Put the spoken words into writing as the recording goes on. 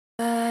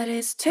But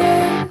it's too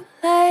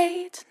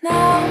late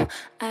now.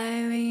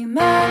 I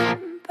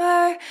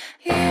remember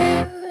you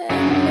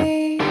and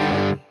me,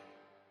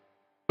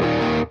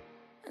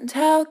 and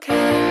how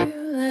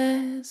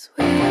careless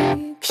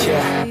we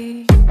could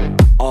be.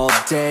 All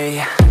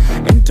day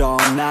and all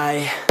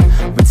night,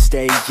 we'd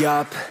stay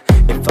up,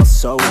 it felt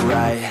so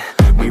right.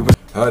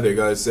 Hi there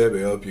guys, Seb.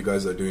 I hope you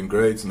guys are doing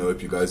great and I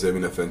hope you guys are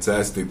having a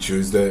fantastic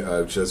Tuesday.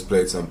 I've just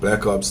played some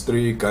Black Ops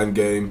 3 gun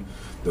game.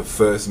 The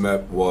first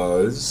map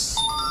was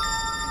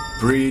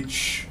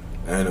Breach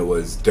and it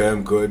was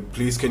damn good.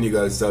 Please can you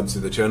guys sub to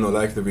the channel,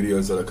 like the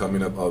videos that are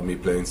coming up of me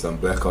playing some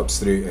Black Ops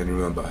 3, and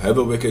remember, have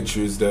a wicked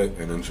Tuesday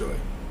and enjoy.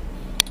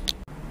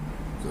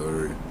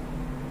 Sorry.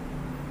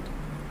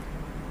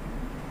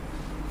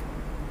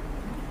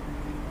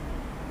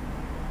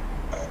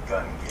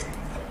 Gun game.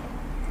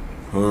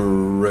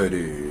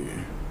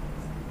 Alrighty.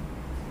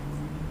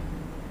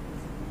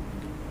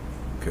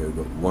 Okay, I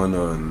got one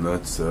on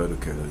that side.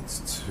 Okay,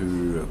 that's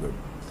two. I got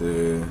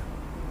there.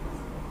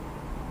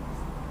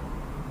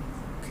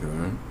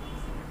 Okay.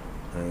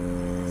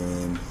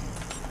 And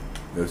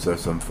let's have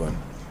some fun.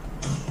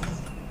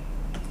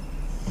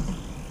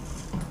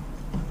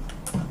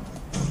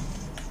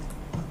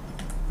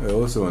 I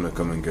also want to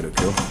come and get a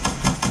kill.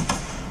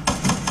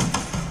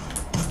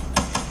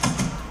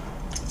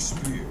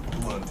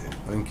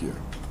 Thank you.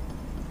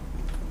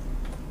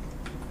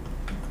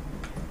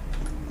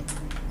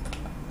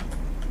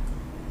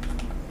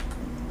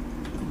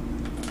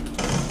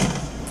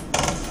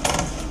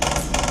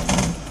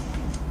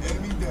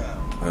 Enemy down.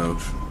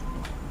 Ouch.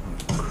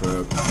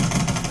 Crap.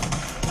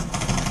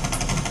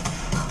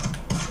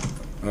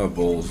 Oh,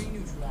 balls.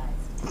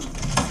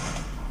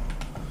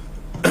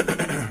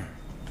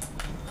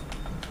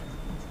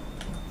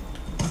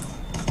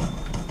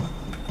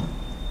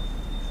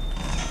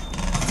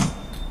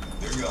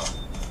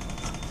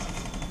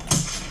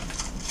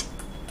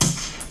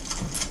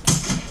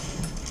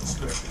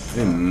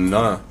 Hey,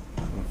 nah.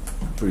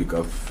 Freak,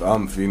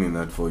 I'm feeling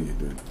that for you,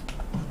 dude.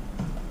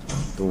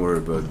 Don't worry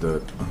about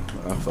that.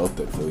 I felt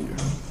that for you.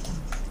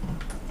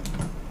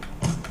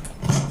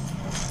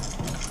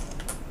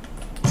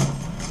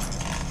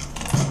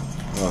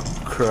 Oh,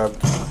 crap.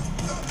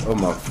 Oh,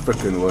 my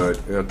freaking word.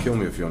 Yeah, kill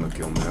me if you want to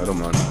kill me. I don't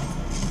mind.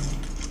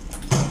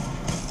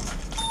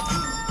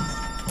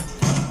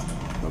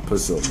 My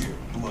pistol.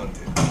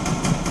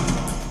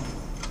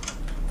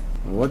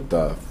 What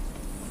the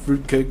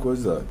fruitcake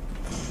was that?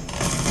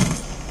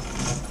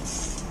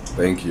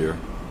 Thank you.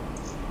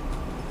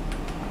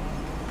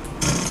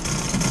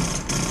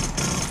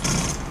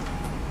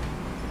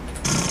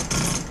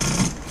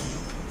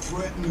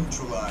 Threat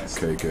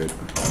neutralized. Okay, good.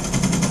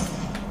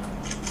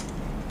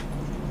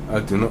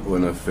 I do not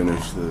want to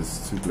finish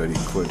this too bloody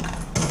quick.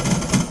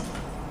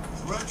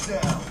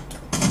 Threat down.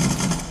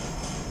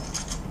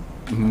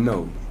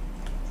 No.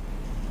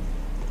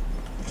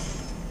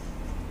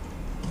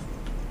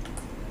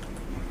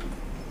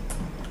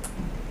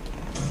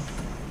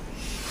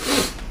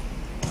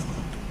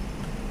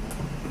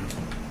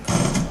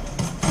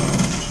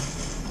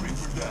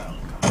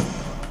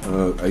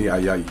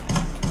 Ay.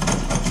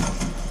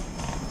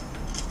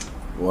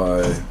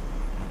 Why?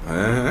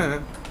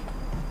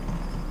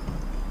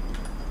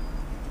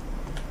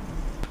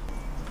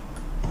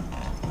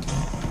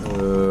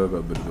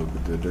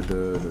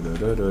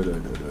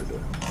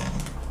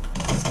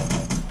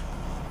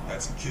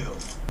 That's a kill.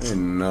 Hey,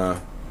 nah.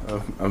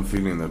 I'm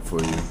feeling that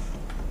for you.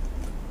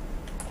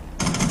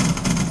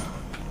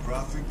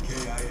 Prophet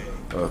KIA.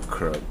 Oh,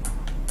 crap.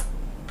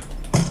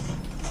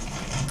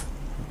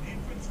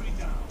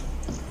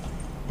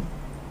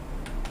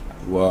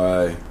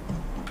 Why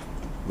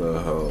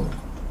the hell?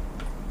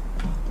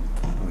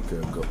 Okay,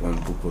 I've got one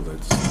purple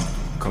that's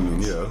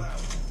coming here.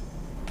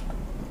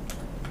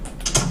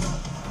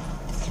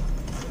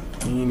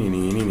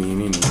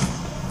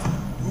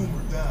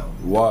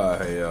 Why?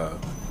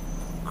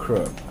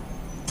 Crap.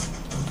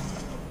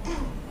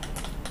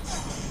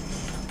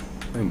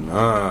 Hey,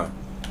 nah.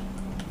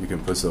 You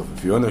can piss off.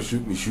 If you wanna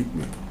shoot me, shoot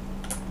me.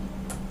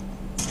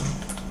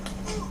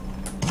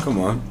 Come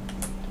on.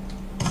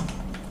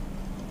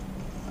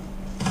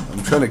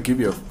 I'm trying to give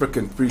you a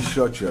frickin' free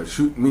shot here.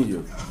 Shoot me,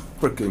 you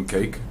frickin'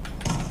 cake.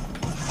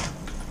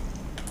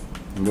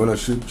 You wanna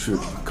shoot? Shoot.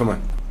 Come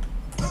on.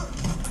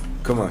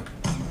 Come on.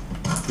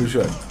 Free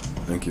shot.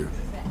 Thank you.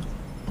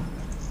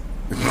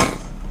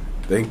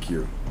 Thank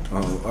you.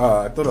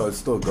 I thought I was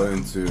still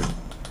going to.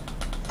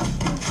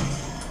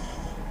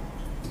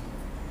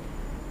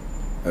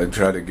 I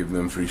try to give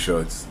them free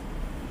shots.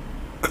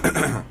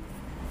 And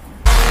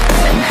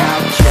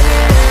how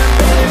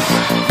careless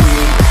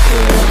we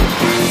could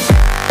be.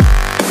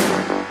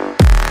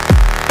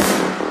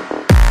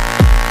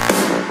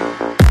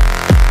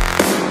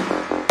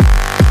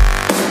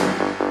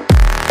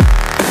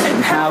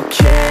 And how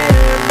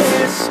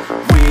careless